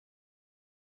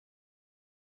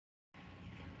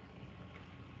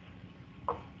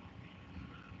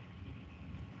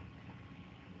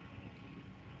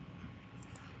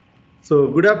So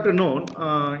good afternoon.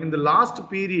 In the last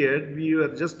period, we were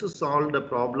just to solve a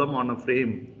problem on a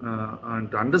frame and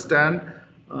to understand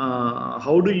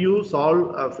how do you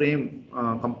solve a frame,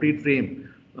 complete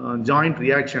frame, joint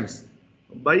reactions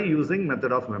by using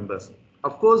method of members.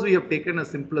 Of course, we have taken a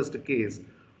simplest case,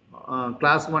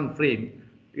 class 1 frame,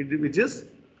 which is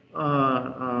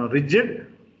rigid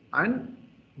and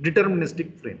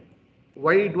deterministic frame.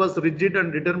 Why it was rigid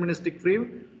and deterministic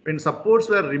frame? When supports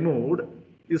were removed,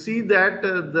 you see that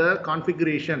the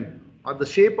configuration or the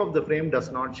shape of the frame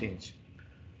does not change,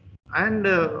 and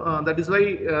that is why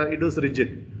it was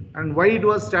rigid. And why it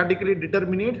was statically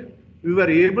determinate? We were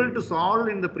able to solve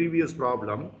in the previous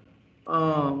problem,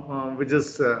 which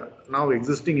is now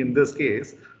existing in this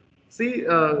case. See,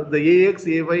 the AX,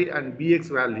 AY and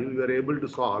BX value we were able to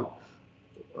solve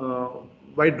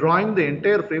by drawing the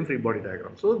entire frame free body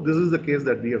diagram. So this is the case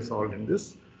that we have solved in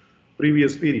this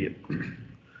previous period.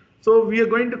 So we are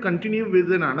going to continue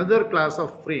with another class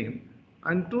of frame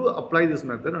and to apply this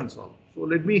method and solve. So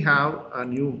let me have a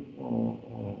new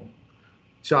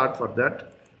chart for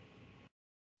that.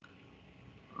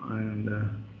 And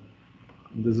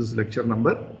this is lecture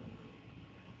number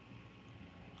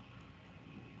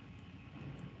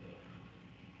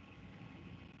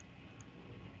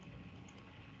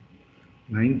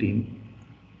 19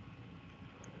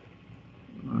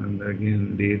 and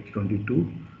again date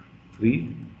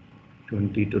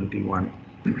 22/3/2021.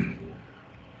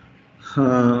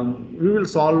 We will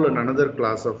solve another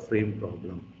class of frame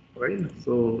problem, right?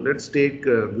 So let's take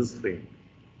this frame.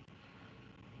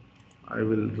 I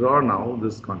will draw now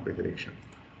this configuration.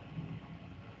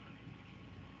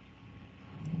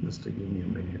 Just give me a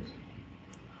minute.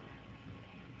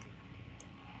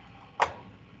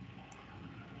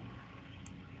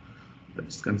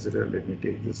 Let's consider, let me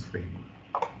take this frame.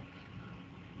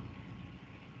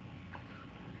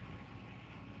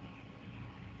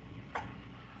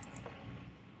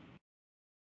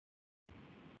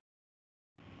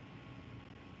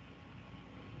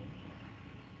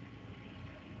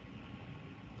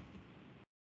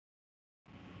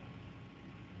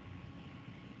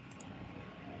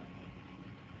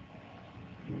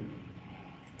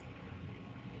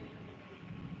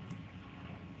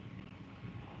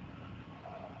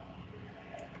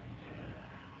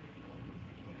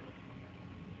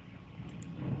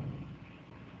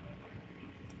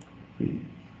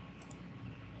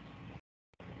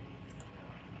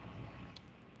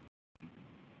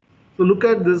 So look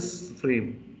at this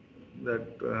frame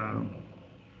that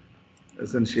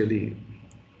essentially.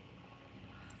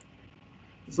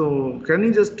 So can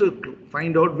you just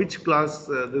find out which class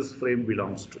this frame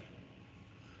belongs to?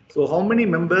 So how many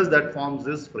members that forms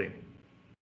this frame?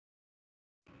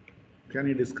 Can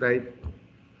you describe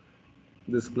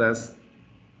this class?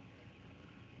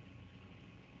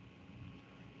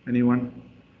 Anyone?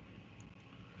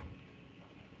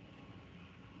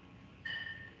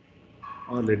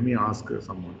 Or let me ask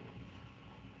someone.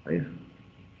 Right?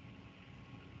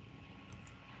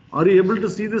 Are you able to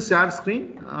see this shared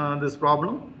screen, this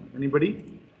problem? Anybody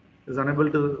is unable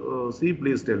to see,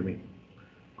 please tell me.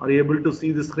 Are you able to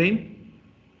see the screen?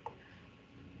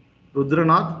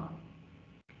 Rudranath?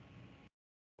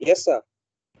 Yes, sir.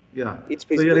 Yeah. It's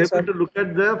so you're able sir. to look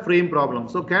at the frame problem.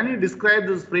 So can you describe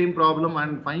this frame problem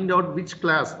and find out which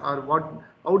class or what,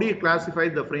 how do you classify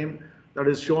the frame that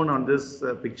is shown on this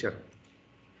picture?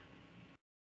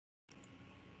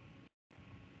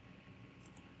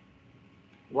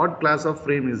 What class of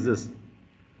frame is this?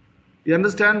 You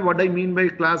understand what I mean by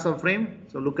class of frame?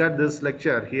 So look at this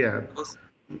lecture here.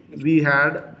 We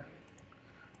had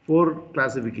 4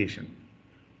 classification,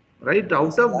 right?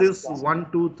 Out of this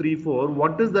 1, 2, 3, 4,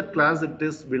 what is that class it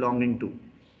is belonging to?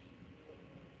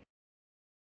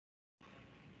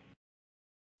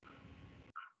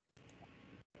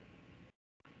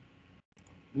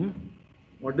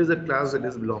 What is the class it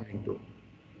is belonging to?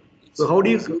 So how do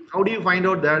you find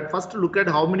out that? First look at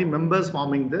how many members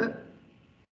forming the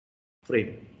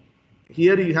frame.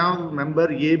 Here you have member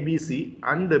A, B, C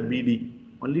and BD,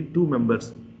 only 2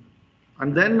 members.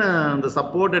 And then the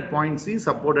support at point C,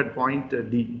 support at point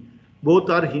D. Both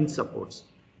are hinge supports.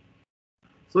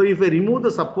 So if I remove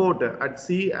the support at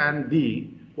C and D,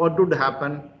 what would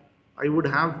happen? I would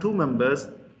have 2 members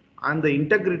and the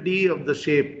integrity of the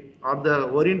shape or the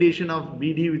orientation of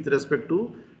BD with respect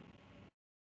to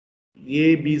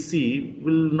A, B, C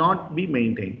will not be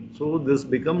maintained. So this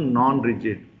become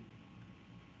non-rigid.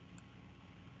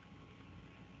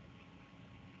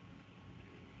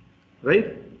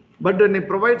 Right? But when I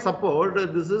provide support,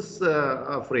 this is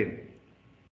a frame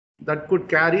that could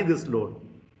carry this load.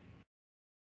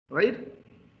 Right?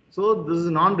 So this is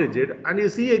non-rigid, and you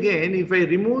see again, if I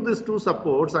remove these two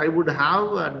supports, I would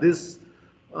have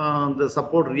the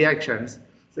support reactions.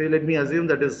 Say, let me assume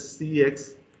that is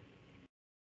Cx,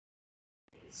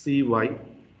 Cy,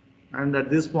 and at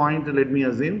this point, let me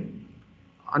assume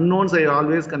unknowns I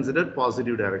always consider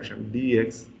positive direction,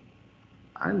 dx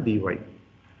and dy.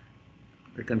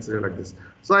 I consider like this.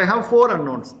 So I have four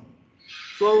unknowns.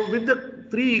 So with the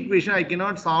three equation, I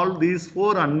cannot solve these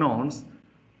four unknowns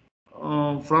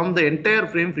from the entire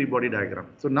frame free body diagram.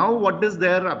 So now what is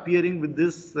there appearing with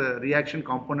this reaction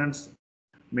components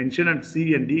mentioned at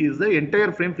C and D is the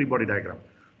entire frame free body diagram.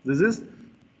 This is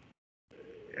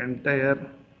entire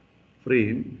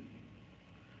frame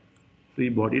free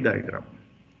body diagram,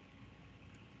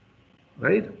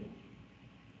 right?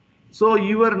 So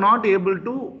you are not able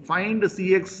to find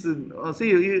Cx. See,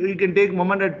 you can take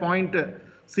moment at point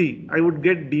C, I would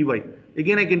get dy.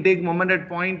 Again, I can take moment at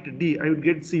point D, I would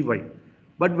get Cy.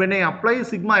 But when I apply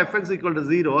sigma fx equal to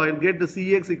 0, I will get the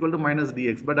Cx equal to minus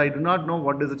dx, but I do not know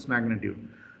what is its magnitude.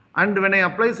 And when I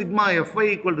apply sigma fy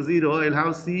equal to 0, I will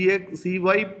have Cx,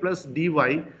 Cy plus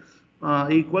dy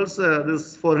equals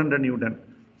this 400 Newton.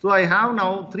 So I have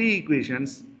now three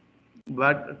equations,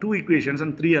 but two equations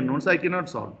and three unknowns I cannot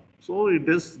solve. So it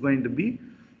is going to be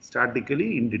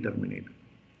statically indeterminate.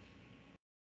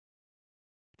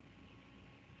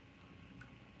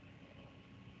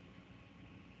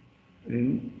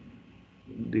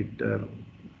 Indeterminate.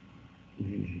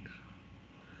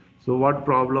 So what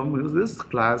problem is this?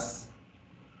 Class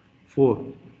 4,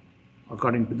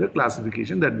 according to the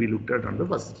classification that we looked at on the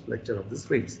first lecture of this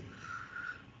phase.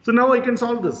 So now I can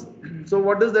solve this. So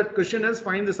what is that question is,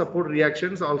 find the support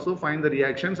reactions, also find the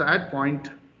reactions at point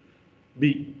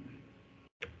B.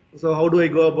 So how do I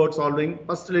go about solving?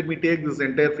 First, let me take this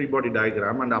entire free body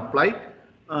diagram and apply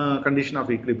condition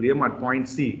of equilibrium at point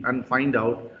C and find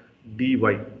out dy.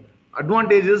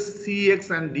 Advantage is Cx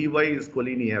and dy is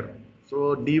collinear.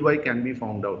 So dy can be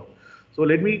found out. So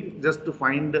let me just to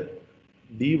find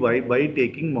dy by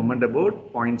taking moment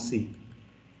about point C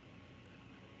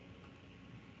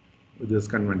with this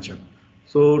convention.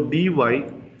 So dy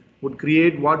would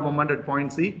create what moment at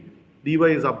point C? Dy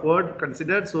is upward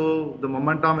considered, so the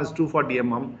momentum is 240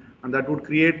 mm, and that would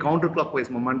create counterclockwise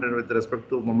momentum with respect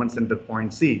to moment center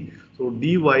point C. So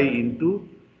dy into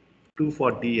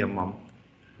 240 mm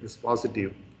is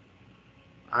positive,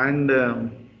 and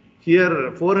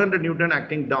here 400 Newton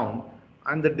acting down,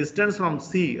 and the distance from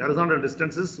C, horizontal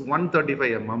distance, is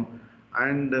 135 mm,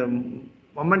 and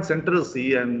moment center is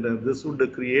C, and this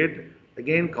would create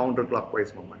again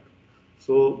counterclockwise moment.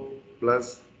 So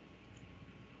plus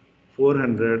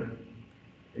 400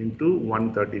 into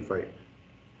 135,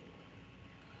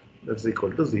 that's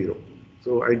equal to 0.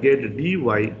 So I get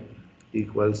dy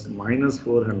equals minus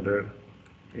 400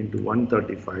 into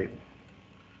 135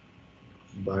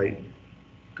 by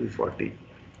 240.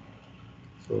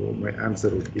 So my answer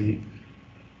would be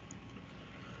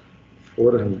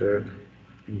 400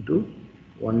 into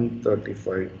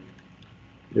 135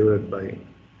 divided by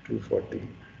 240.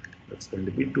 That's going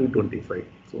to be 225.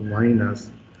 So minus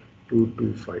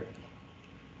 225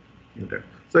 Newton.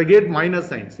 So I get minus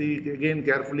sign. See again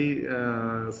carefully.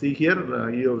 See here,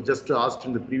 you have just asked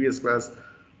in the previous class.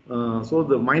 So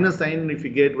the minus sign, if you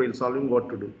get while solving, what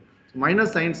to do? So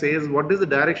minus sign says what is the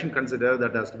direction considered,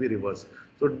 that has to be reversed.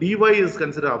 So dy is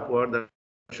considered upward, that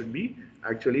should be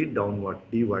actually downward.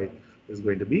 Dy is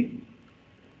going to be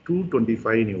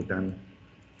 225 Newton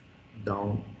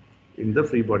down in the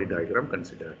free body diagram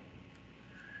considered.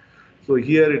 So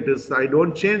here it is, I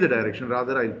don't change the direction,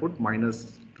 rather I'll put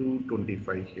minus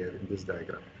 225 here in this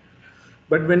diagram.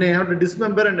 But when I have to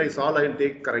dismember and I solve, I will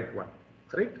take correct one,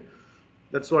 correct?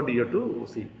 That's what you have to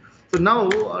see. So now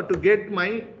to get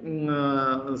my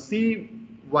Cy,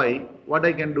 what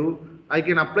I can do, I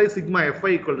can apply sigma Fy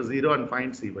equal to 0 and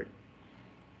find Cy. Equal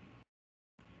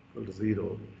to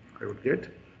 0, I would get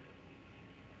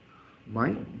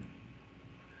my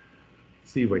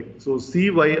Cy. So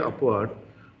Cy upward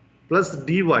plus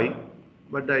dy,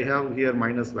 but I have here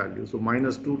minus value, so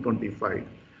minus 225,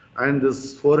 and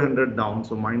this 400 down,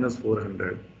 so minus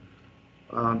 400.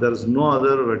 There is no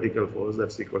other vertical force,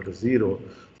 that's equal to 0.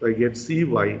 So I get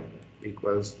Cy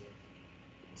equals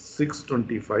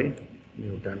 625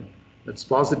 Newton. That's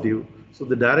positive. So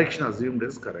the direction assumed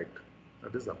is correct.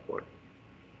 That is upward.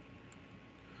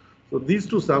 So these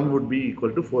two sum would be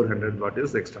equal to 400, what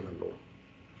is external load.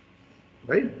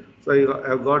 Right? So I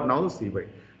have got now Cy.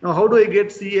 Now how do I get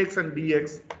Cx and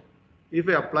dx? If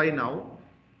I apply now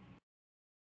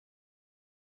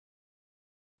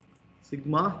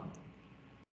sigma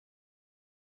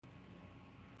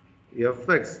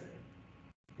Fx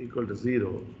equal to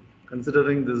 0.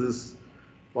 Considering this is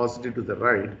positive to the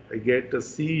right, I get a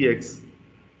Cx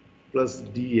plus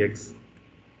dx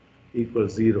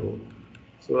equals 0.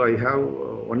 So I have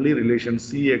only relation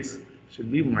Cx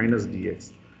should be minus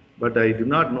dx, but I do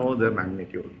not know the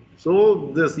magnitude.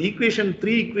 So this equation,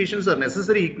 three equations are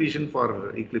necessary equation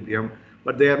for equilibrium,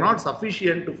 but they are not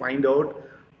sufficient to find out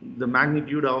the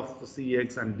magnitude of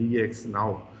Cx and dx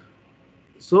now.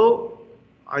 So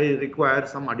I require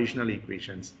some additional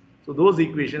equations. So those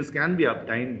equations can be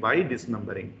obtained by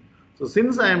dismembering. So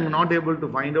since I am not able to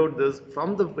find out this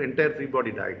from the entire free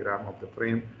body diagram of the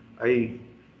frame, I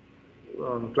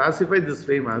classify this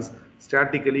frame as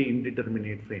statically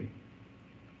indeterminate frame.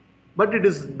 But it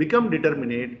is become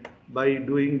determinate by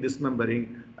doing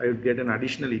dismembering. I would get an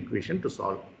additional equation to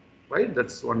solve, right?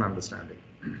 That's one understanding.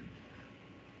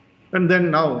 And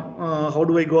then now, how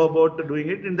do I go about doing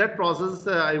it? In that process,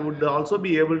 I would also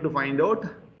be able to find out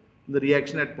the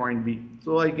reaction at point B.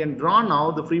 So I can draw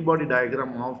now the free body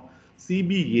diagram of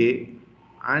CBA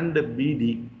and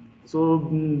BD. So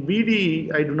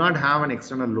BD, I do not have an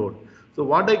external load. So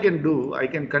what I can do, I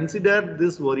can consider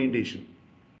this orientation.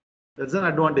 That's an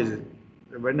advantage.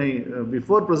 When I,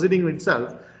 before proceeding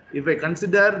itself, if I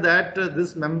consider that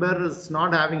this member is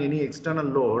not having any external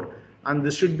load and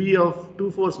this should be of two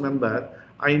force member,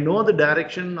 I know the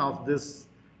direction of this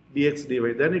dx dy,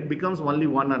 then it becomes only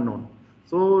one unknown.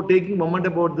 So taking moment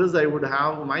about this, I would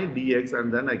have my dx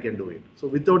and then I can do it. So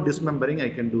without dismembering, I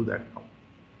can do that now.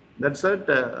 That's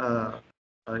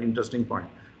an interesting point.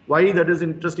 Why that is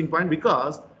interesting point?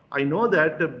 Because I know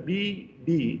that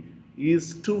BD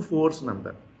is two force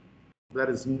member. There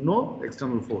is no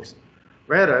external force.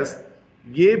 Whereas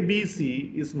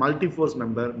ABC is multi-force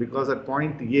member because at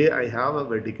point A I have a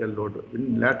vertical load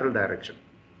in lateral direction,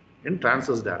 in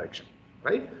transverse direction,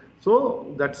 right?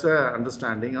 So that's a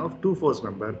understanding of two force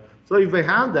member. So if I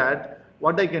have that,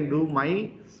 what I can do, my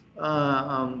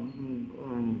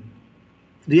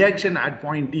reaction at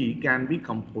point D can be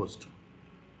composed.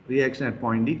 Reaction at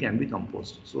point D can be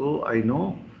composed. So I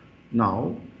know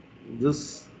now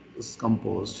this is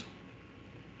composed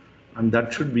and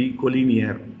that should be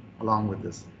collinear along with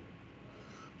this.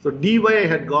 So dy I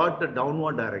had got the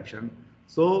downward direction.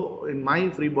 So in my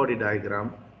free body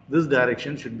diagram, this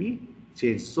direction should be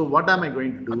changed. So what am I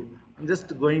going to do? I'm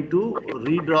just going to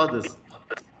redraw this.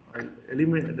 I'll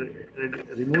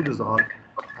remove this all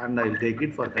and I'll take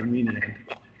it for convenient.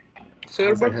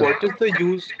 Sir, but what is the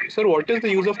use, sir, what is the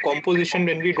use of composition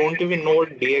when we don't even know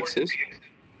what dx is?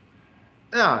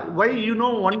 Yeah, why you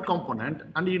know one component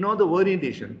and you know the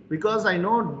orientation? Because I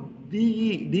know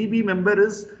DB member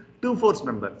is two force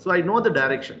member. So I know the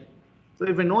direction. So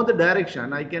if I know the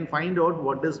direction, I can find out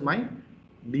what is my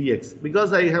dx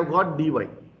because I have got dy,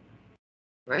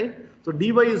 right? So dy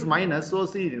is minus. So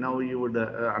see, now you would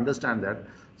understand that.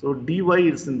 So dy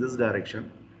is in this direction.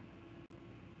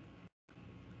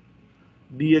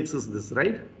 Dx is this,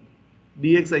 right?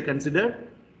 Dx I considered.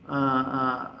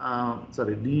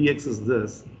 Sorry, dx is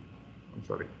this. I'm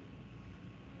sorry.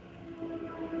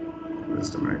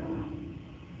 Just a minute.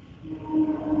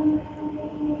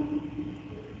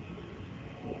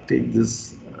 Take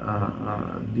this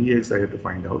dx I have to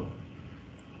find out.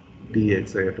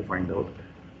 Dx I have to find out.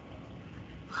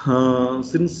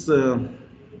 Since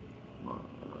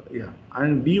yeah,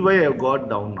 and dy I have got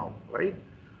down now, right?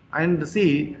 And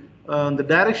see, the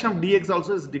direction of dx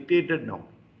also is dictated now.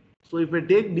 So if I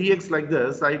take dx like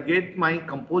this, I get my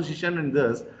composition in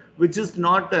this, which is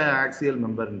not an axial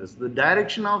member in this. The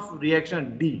direction of reaction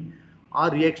at D or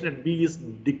reaction at B is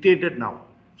dictated now.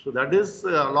 So that is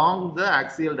along the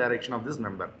axial direction of this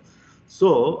member.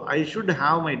 So I should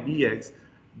have my dx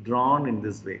drawn in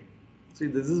this way. See,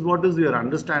 this is what is your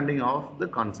understanding of the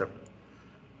concept.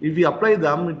 If we apply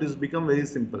them, it has become very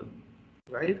simple,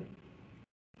 right?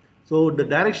 So the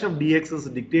direction of dx is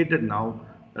dictated now,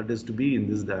 that is to be in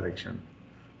this direction,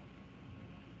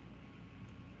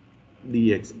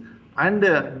 dx, and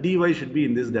dy should be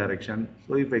in this direction.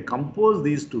 So if I compose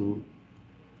these two,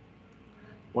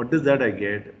 what is that I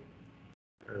get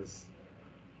is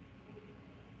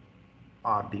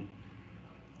rd.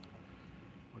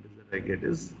 What is that I get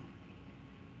is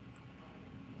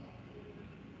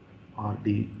rd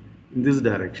in this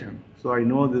direction. So I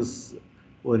know this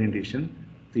orientation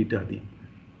theta d.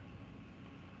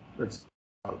 That's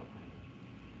all.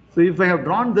 So if I have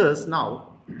drawn this now,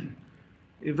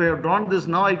 if I have drawn this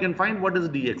now, I can find what is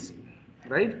dx,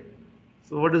 right?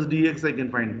 So what is dx I can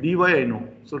find? dy I know.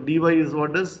 So dy is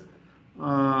what is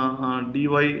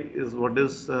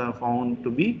found to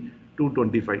be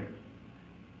 225.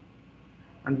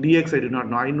 And dx I do not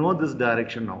know. I know this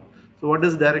direction now. So what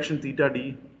is direction theta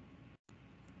d?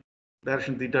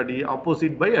 direction theta d,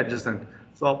 opposite by adjacent.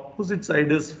 So opposite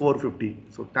side is 450.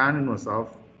 So tan inverse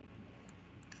of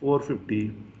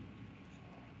 450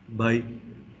 by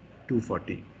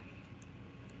 240.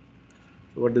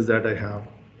 So what is that I have?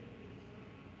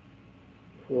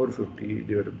 450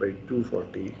 divided by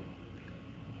 240,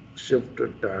 shift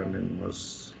tan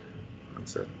inverse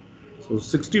answer. So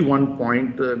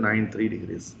 61.93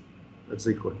 degrees. That's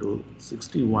equal to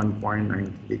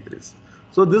 61.93 degrees.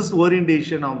 So this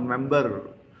orientation of member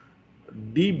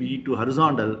DB to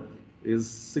horizontal is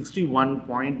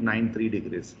 61.93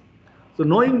 degrees. So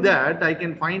knowing that, I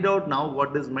can find out now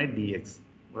what is my dx,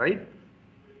 right?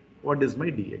 What is my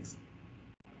dx?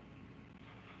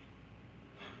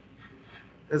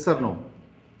 Yes or no?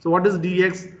 So what is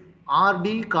dx?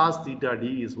 Rd cos theta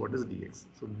d is what is dx.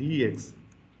 So dx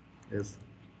is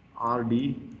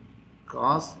Rd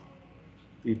cos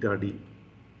theta d,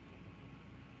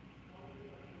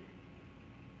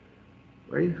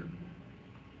 right?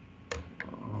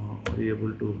 Are you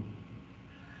able to?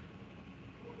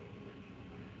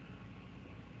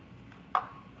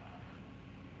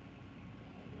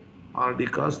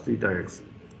 Rd cos theta x.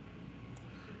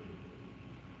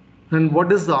 And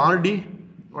what is the Rd?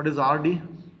 What is Rd?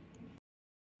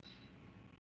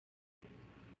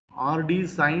 Rd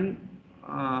sine,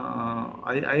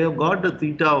 I have got a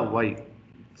theta y.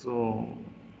 So,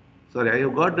 sorry, I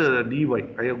have got dy.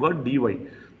 I have got dy.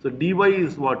 So dy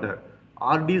is what?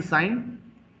 Rd sine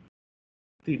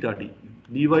theta d.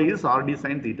 Dy is Rd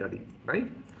sine theta d, right?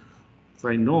 So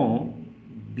I know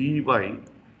dy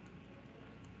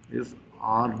is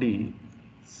Rd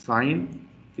sine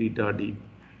theta d.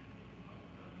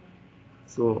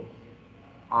 So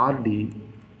Rd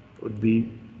would be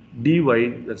dy,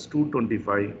 that's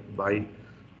 225 by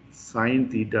sine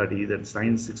theta d, that's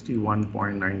sine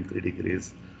 61.93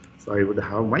 degrees. So I would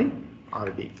have my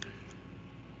Rd.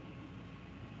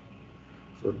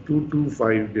 So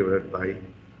 225 divided by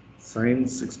sine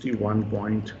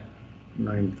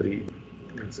 61.93,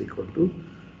 that's equal to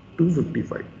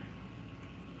 255.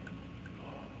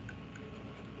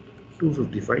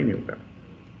 255 Newton.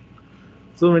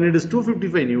 So when it is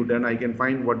 255 Newton, I can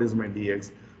find what is my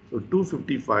dx. So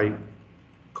 255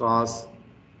 cos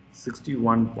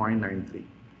 61.93.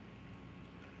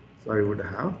 So I would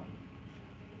have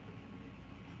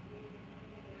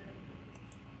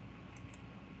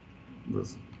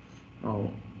this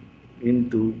now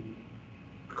into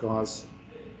cos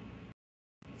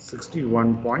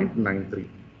 61.93.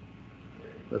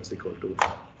 That's equal to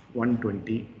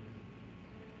 120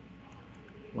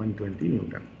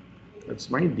 Newton.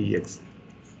 That's my dx.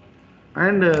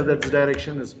 And that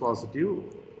direction is positive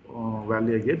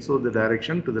value I get. So the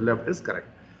direction to the left is correct.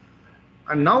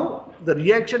 And now the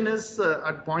reaction is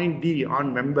at point D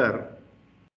on member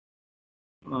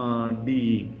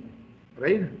DE,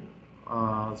 right?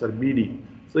 Sorry, BD.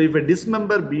 So if I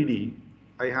dismember BD,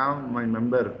 I have my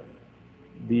member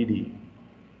BD.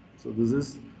 So this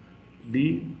is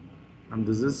D and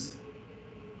this is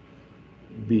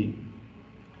B.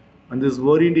 And this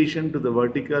orientation to the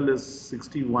vertical is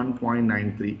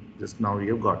 61.93. Just now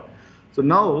you have got. So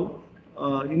now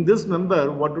in this member,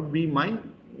 what would be my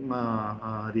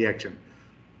reaction?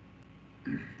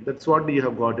 That's what you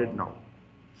have got it now.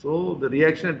 So the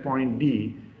reaction at point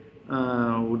D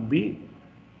would be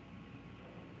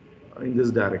in this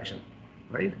direction,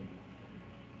 right?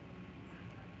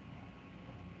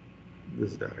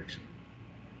 This direction.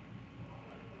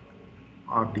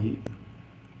 Rd,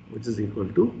 which is equal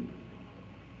to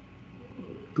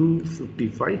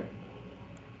 255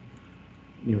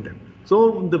 Newton.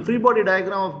 So the free body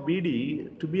diagram of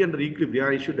BD, to be under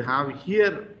equilibrium, I should have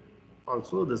here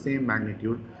also the same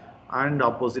magnitude and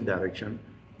opposite direction,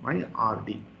 my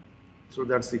Rd. So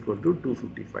that's equal to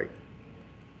 255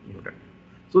 Newton.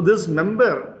 So this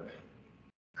member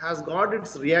has got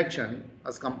its reaction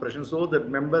as compression, so that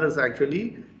member is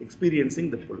actually experiencing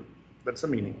the pull. That's the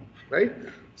meaning, right?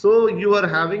 So you are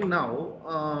having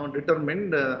now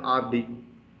determined Rd.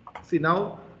 See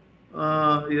now,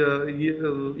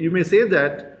 you may say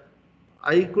that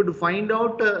I could find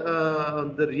out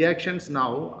the reactions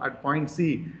now at point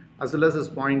C as well as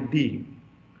point D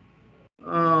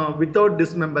without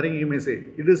dismembering. You may say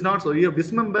it is not so. You have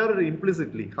dismembered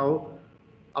implicitly. How?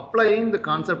 Applying the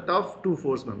concept of two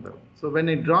force member. So when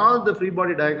I draw the free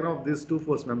body diagram of this two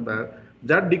force member,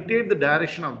 that dictate the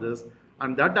direction of this,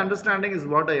 and that understanding is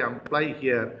what I apply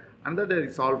here, and that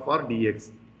I solve for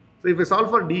dx. So if I solve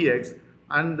for dx,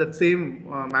 and that same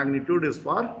magnitude is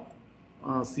for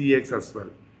cx as well,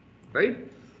 right?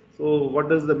 So what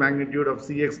is the magnitude of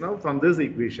cx now? From this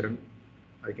equation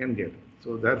I can get.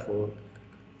 So therefore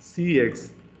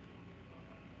cx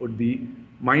would be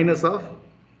minus of,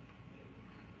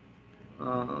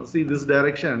 see this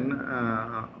direction,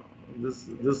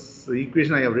 this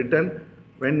equation I have written,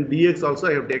 when dx also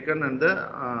I have taken and the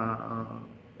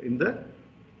in the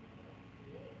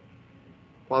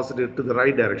positive to the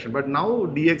right direction, but now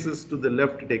dx is to the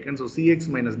left taken, so cx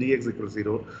minus dx equals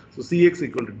 0, so cx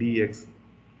equal to dx,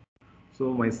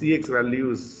 so my cx value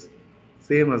is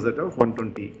same as that of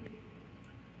 120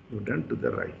 Newton to the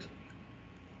right.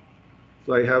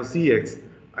 So I have cx,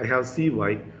 I have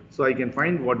cy, so I can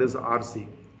find what is rc.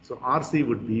 So rc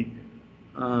would be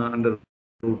under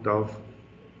root of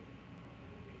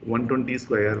 120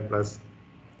 square plus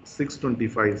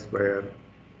 625 square.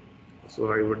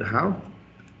 So I would have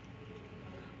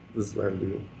this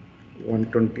value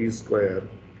 120 square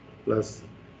plus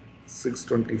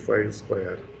 625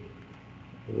 square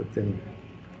within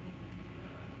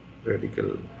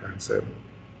radical answer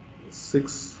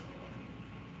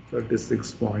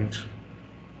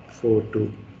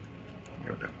 636.42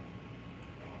 Newton.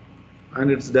 And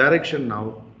its direction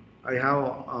now, I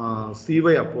have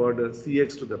cy upward,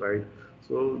 cx to the right,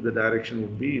 so the direction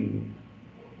would be in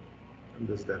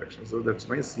this direction. So that's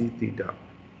my c theta.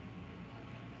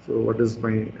 So what is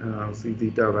my c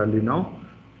theta value now?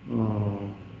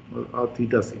 Or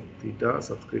theta c, theta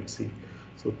subscript c.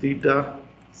 So theta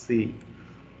c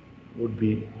would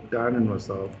be tan inverse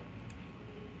of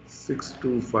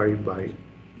 625 by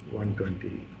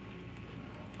 120.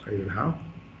 I will have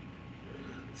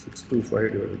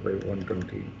 625 divided by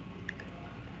 120.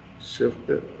 Shift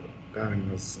tan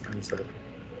inverse answer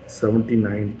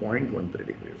 79.13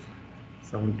 degrees.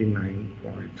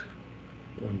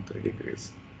 79.13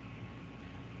 degrees.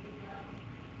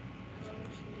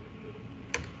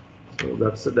 So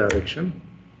that's the direction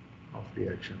of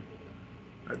reaction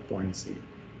at point C.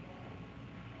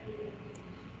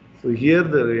 So here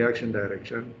the reaction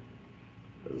direction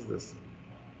is this.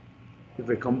 If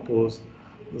I compose,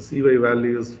 the Cy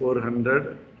value is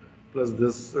 400 plus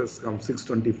this has come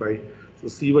 625. So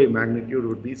Cy magnitude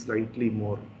would be slightly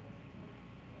more.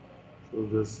 So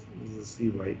this is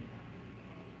Cy.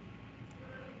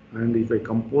 And if I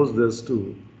compose this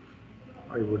too,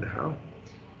 I would have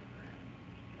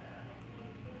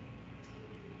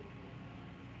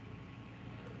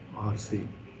RC.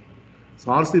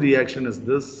 So RC reaction is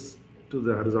this to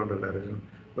the horizontal direction,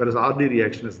 whereas RD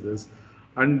reaction is this.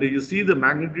 And you see the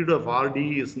magnitude of RD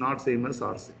is not same as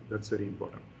RC. That's very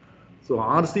important. So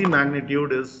RC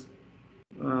magnitude is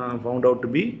found out to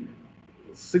be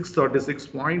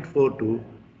 636.42,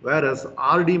 whereas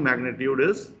RD magnitude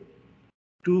is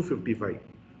 255.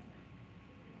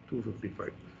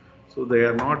 255. So they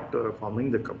are not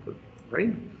forming the couple,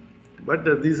 right? But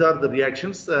these are the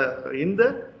reactions in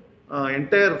the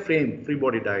entire frame, free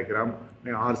body diagram,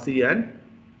 RC and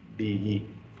DE.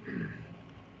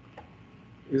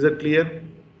 Is that clear?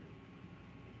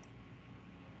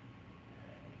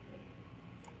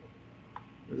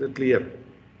 Is it clear?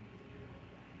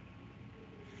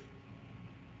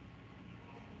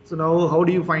 So now how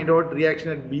do you find out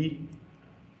reaction at B?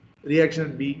 Reaction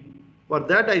at B. For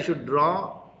that I should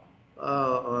draw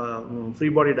free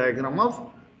body diagram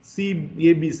of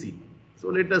ABC. So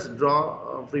let us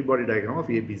draw a free body diagram of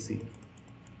ABC.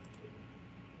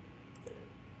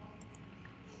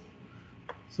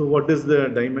 So what is the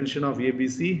dimension of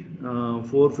ABC?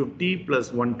 450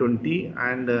 plus 120,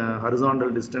 and horizontal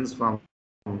distance from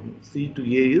C to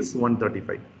A is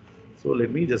 135. So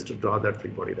let me just draw that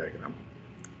free body diagram.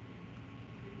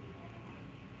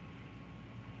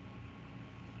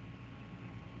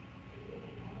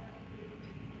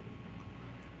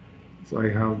 So I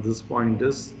have this point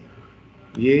is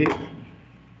A,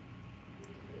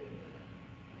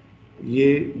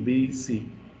 B, C.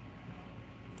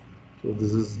 So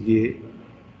this is A,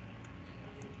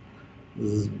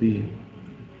 this is B,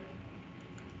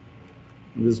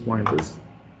 this point is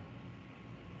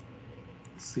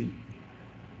C.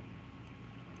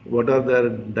 What are their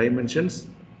dimensions?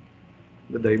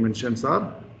 The dimensions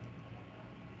are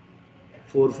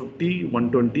 450,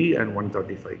 120 and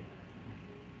 135.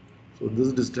 So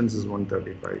this distance is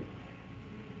 135.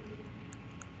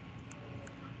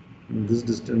 And this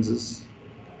distance is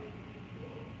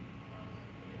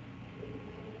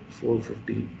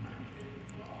 450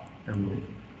 mm,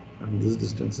 and this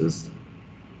distance is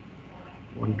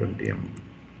 120 mm.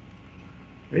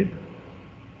 Right?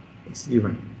 It's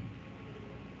given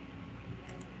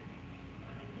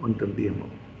 120 mm.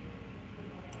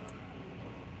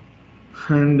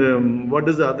 And what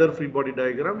is the other free body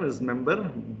diagram? Is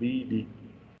member BD.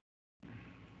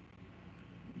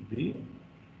 BD.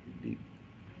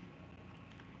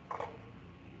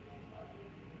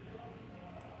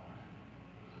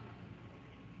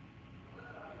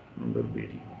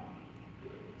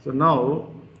 So now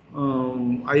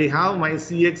I have my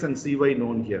Cx and Cy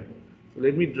known here. So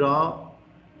let me draw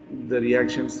the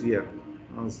reactions here.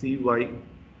 Cy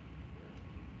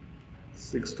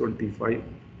 625,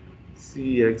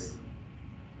 Cx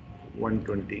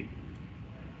 120,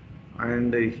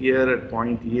 and here at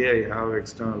point A I have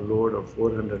external load of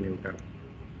 400 Newton,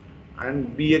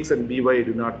 and Bx and By I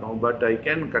do not know, but I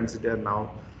can consider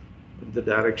now the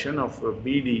direction of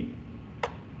BD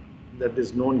that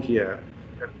is known here,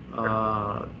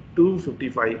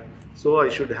 255. So I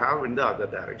should have in the other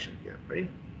direction here, right?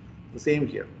 The same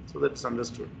here. So that's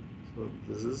understood. So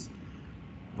this is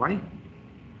my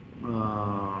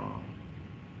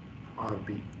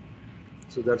RB.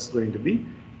 So that's going to be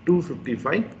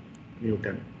 255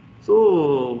 Newton.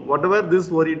 So whatever this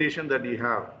orientation that you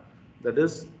have, that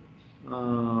is,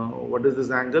 what is this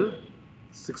angle?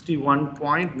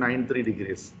 61.93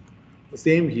 degrees. The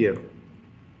same here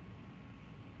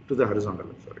to the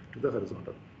horizontal, sorry, to the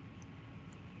horizontal.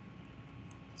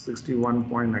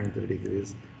 61.93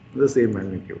 degrees, the same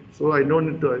magnitude. So I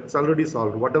don't need to, it's already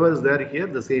solved. Whatever is there here,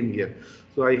 the same here.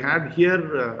 So I had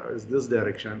here is this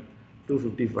direction,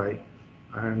 255,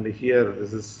 and here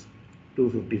this is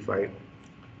 255.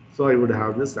 So I would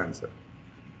have this answer.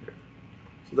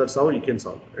 So that's how you can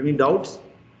solve. Any doubts?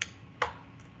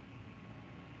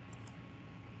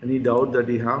 Any doubt that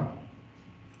you have?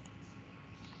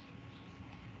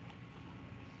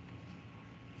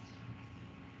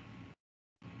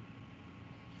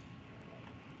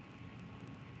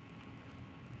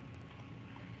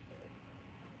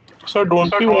 So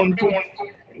don't we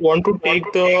want to take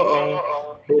the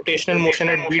rotational motion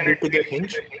at B due to the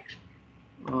hinge?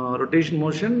 Rotation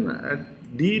motion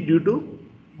at D due to?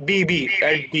 B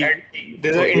at B.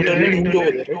 There's an internal hinge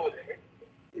over there, right?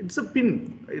 It's a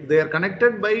pin. They are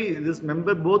connected by this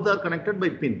member, both are connected by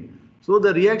pin. So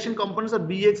the reaction components are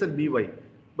Bx and By.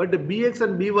 But the Bx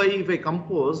and By, if I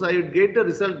compose, I would get a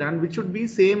resultant which would be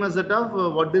same as that of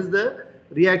what is the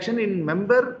reaction in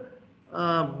member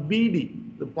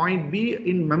BD, the point B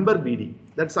in member BD.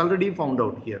 That's already found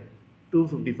out here,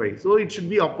 255. So it should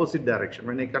be opposite direction.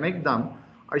 When I connect them,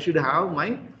 I should have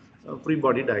my free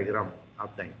body diagram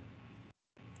obtained.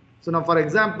 So now, for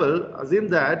example, assume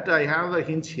that I have a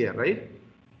hinge here, right?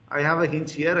 I have a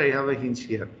hinge here, I have a hinge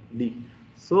here, D.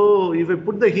 So if I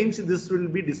put the hinge, this will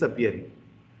be disappearing.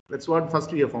 That's what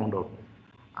first we have found out.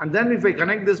 And then if I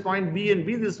connect this point B and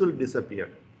B, this will disappear.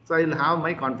 So I will have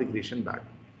my configuration back.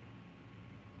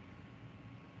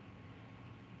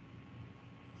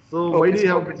 So why do you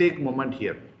have to take moment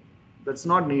here? That's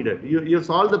not needed. You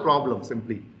solve the problem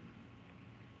simply.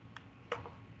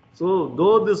 So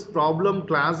though this problem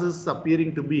class is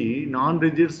appearing to be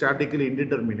non-rigid, statically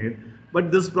indeterminate,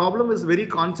 but this problem is very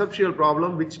conceptual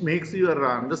problem which makes your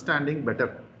understanding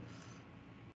better.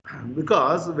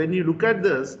 Because when you look at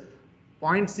this,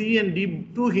 point C and D,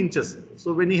 two hinges.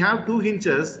 So when you have two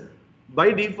hinges,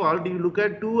 by default, you look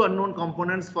at two unknown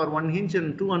components for one hinge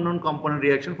and two unknown component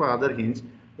reaction for other hinge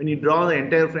when you draw the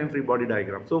entire frame free body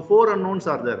diagram. So four unknowns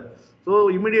are there. So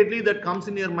immediately that comes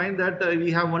in your mind that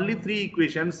we have only three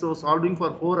equations. So solving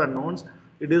for four unknowns,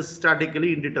 it is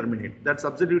statically indeterminate. That's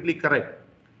absolutely correct.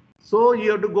 So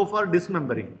you have to go for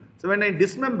dismembering. So when I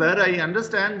dismember, I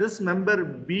understand this member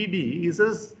BD is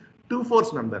a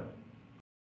two-force member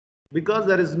because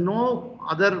there is no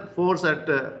other force at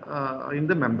in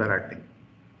the member acting.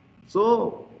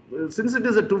 So since it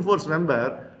is a two-force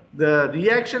member, the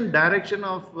reaction direction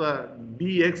of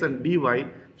dx and dy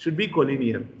should be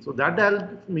collinear. So that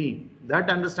helped me. That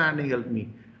understanding helped me.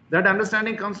 That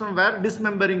understanding comes from where?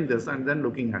 Dismembering this and then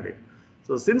looking at it.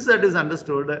 So since that is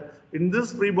understood, in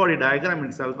this free body diagram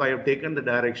itself, I have taken the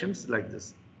directions like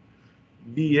this,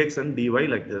 dx and dy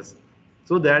like this,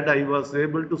 so that I was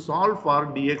able to solve for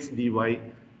dx dy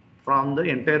from the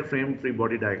entire frame free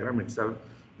body diagram itself.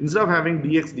 Instead of having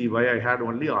dx dy, I had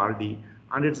only rd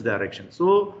and its direction.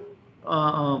 So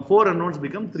four unknowns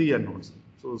become three unknowns.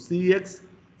 So cx,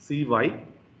 cy,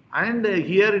 and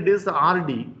here it is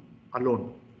rd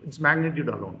alone, its magnitude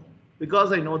alone,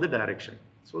 because I know the direction.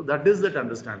 So that is that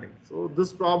understanding. So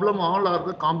this problem all are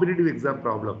the competitive exam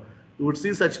problem. You would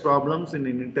see such problems in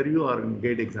an interview or in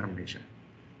gate examination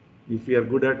if you are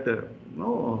good at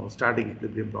static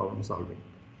equilibrium problem solving.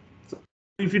 So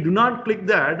if you do not click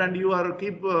that and you are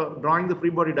keep drawing the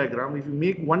free body diagram, if you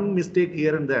make one mistake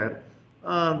here and there,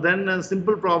 then a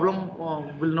simple problem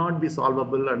will not be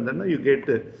solvable, and then you get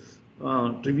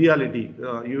triviality.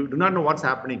 You do not know what's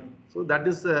happening. So that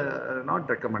is not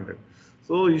recommended.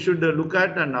 So you should look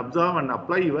at and observe and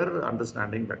apply your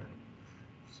understanding better.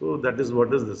 So that is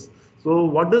what is this. So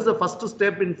what is the first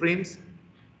step in frames?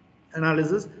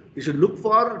 analysis, you should look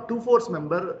for two force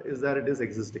member is there it is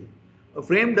existing. A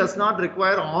frame does not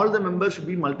require all the members should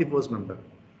be multi-force member.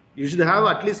 You should have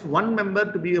at least one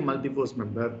member to be a multi-force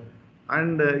member,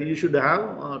 and you should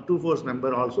have two force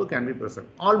member also can be present.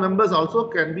 All members also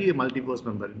can be a multi-force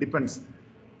member, it depends.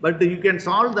 But you can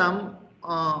solve them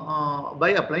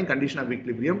by applying condition of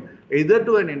equilibrium either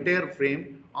to an entire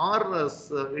frame or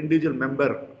individual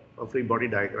member of free body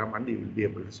diagram, and you will be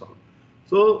able to solve.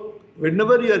 So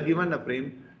whenever you are given a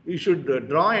frame, you should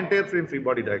draw entire frame free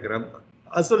body diagram,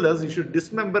 as well as you should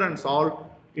dismember and solve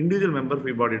individual member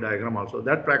free body diagram also.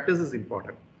 That practice is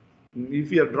important.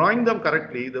 If you are drawing them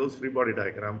correctly, those free body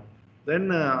diagram,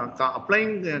 then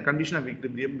applying condition of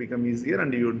equilibrium become easier,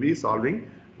 and you would be solving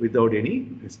without any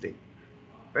mistake.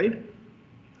 Right?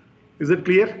 Is it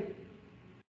clear?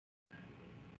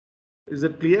 Is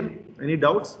it clear? Any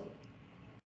doubts?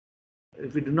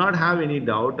 If you do not have any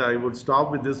doubt, I would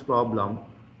stop with this problem,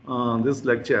 this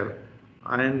lecture,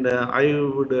 and I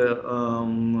would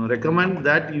recommend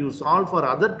that you solve for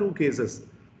other two cases,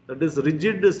 that is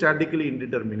rigid statically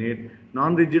indeterminate,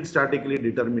 non-rigid statically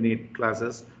determinate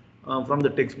classes from the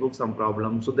textbook, some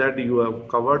problems, so that you have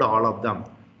covered all of them.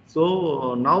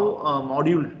 So now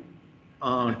module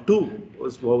 2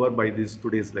 was over by this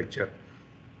today's lecture.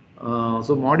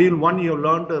 So module 1 you have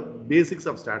learned basics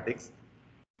of statics,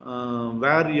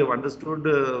 where you have understood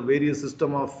various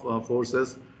system of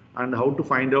forces and how to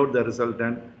find out the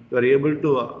resultant. You are able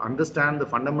to understand the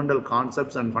fundamental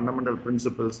concepts and fundamental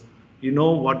principles. You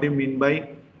know what you mean by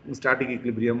static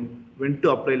equilibrium, when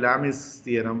to apply Lami's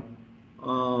theorem,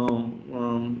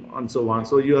 and so on.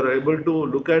 So you are able to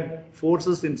look at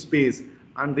forces in space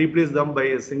and replace them by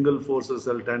a single force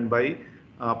resultant by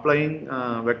applying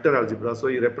vector algebra. So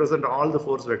you represent all the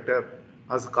force vector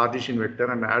as a Cartesian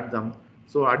vector and add them.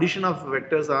 So addition of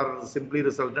vectors are simply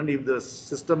resultant if the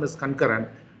system is concurrent.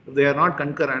 If they are not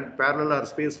concurrent, parallel or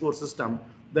space force system,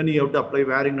 then you have to apply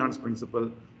Varignon principle.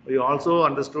 You also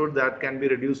understood that can be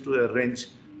reduced to a wrench.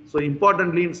 So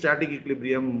importantly, in static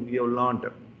equilibrium, you have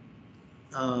learned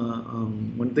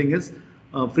one thing is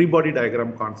free body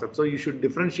diagram concept. So you should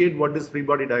differentiate what is free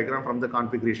body diagram from the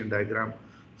configuration diagram.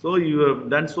 So you have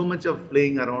done so much of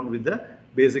playing around with the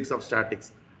basics of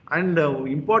statics. And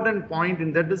important point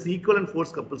in that is equivalent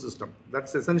force couple system.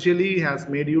 That's essentially has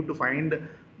made you to find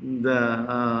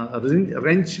the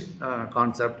wrench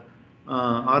concept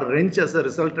or wrench as a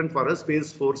resultant for a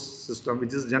space force system,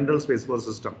 which is general space force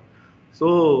system.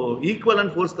 So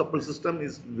equivalent force couple system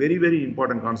is very, very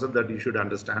important concept that you should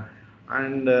understand.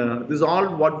 And this is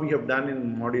all what we have done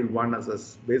in module 1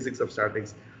 as basics of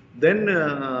statics. Then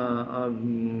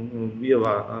we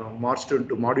have marched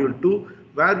into module 2,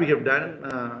 where we have done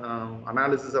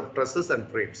analysis of trusses and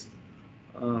frames.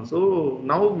 So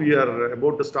now we are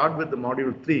about to start with the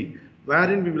module 3,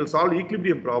 wherein we will solve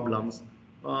equilibrium problems,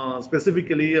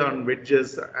 specifically on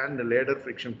wedges and ladder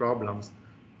friction problems.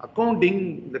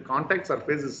 Accounting the contact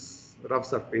surface is rough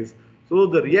surface. So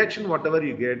the reaction, whatever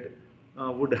you get,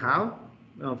 would have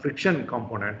friction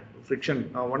component.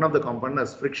 Friction, one of the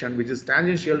components is friction, which is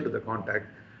tangential to the contact,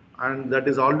 and that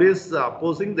is always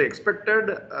opposing the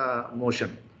expected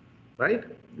motion, right?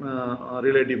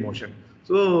 Relative motion.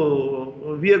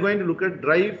 So we are going to look at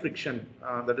dry friction,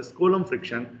 that is Coulomb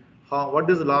friction. What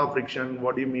is the law of friction?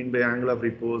 What do you mean by angle of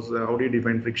repose? How do you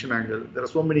define friction angle? There are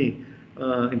so many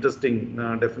interesting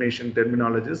definition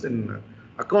terminologies in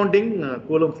accounting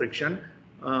Coulomb friction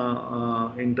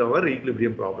into our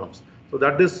equilibrium problems. So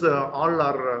that is all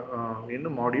are in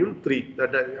module 3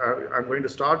 that I'm going to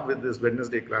start with this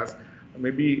Wednesday class.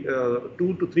 Maybe 2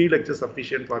 to 3 lectures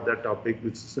sufficient for that topic,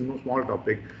 which is a small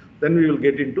topic. Then we will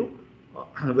get into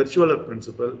virtual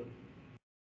principle.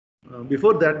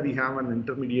 Before that, we have an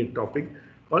intermediate topic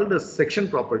called the section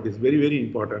properties, very, very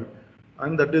important,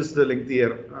 and that is the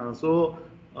lengthier.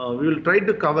 We will try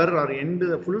to cover or end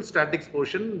the full statics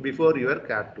portion before your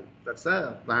CAT 2. That's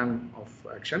a plan of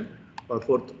action for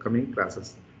forthcoming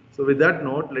classes. So with that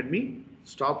note, let me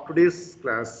stop today's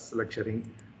class lecturing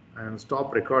and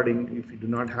stop recording if you do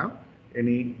not have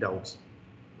any doubts.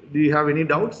 Do you have any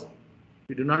doubts? If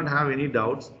you do not have any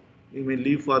doubts, you may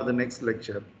leave for the next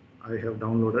lecture. I have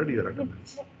downloaded your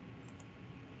attendance.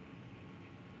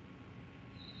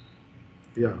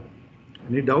 Yeah.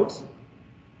 Any doubts?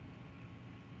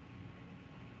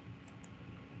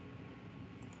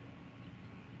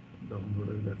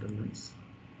 Downloaded attendance.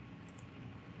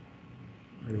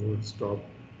 I will stop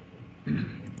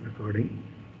recording.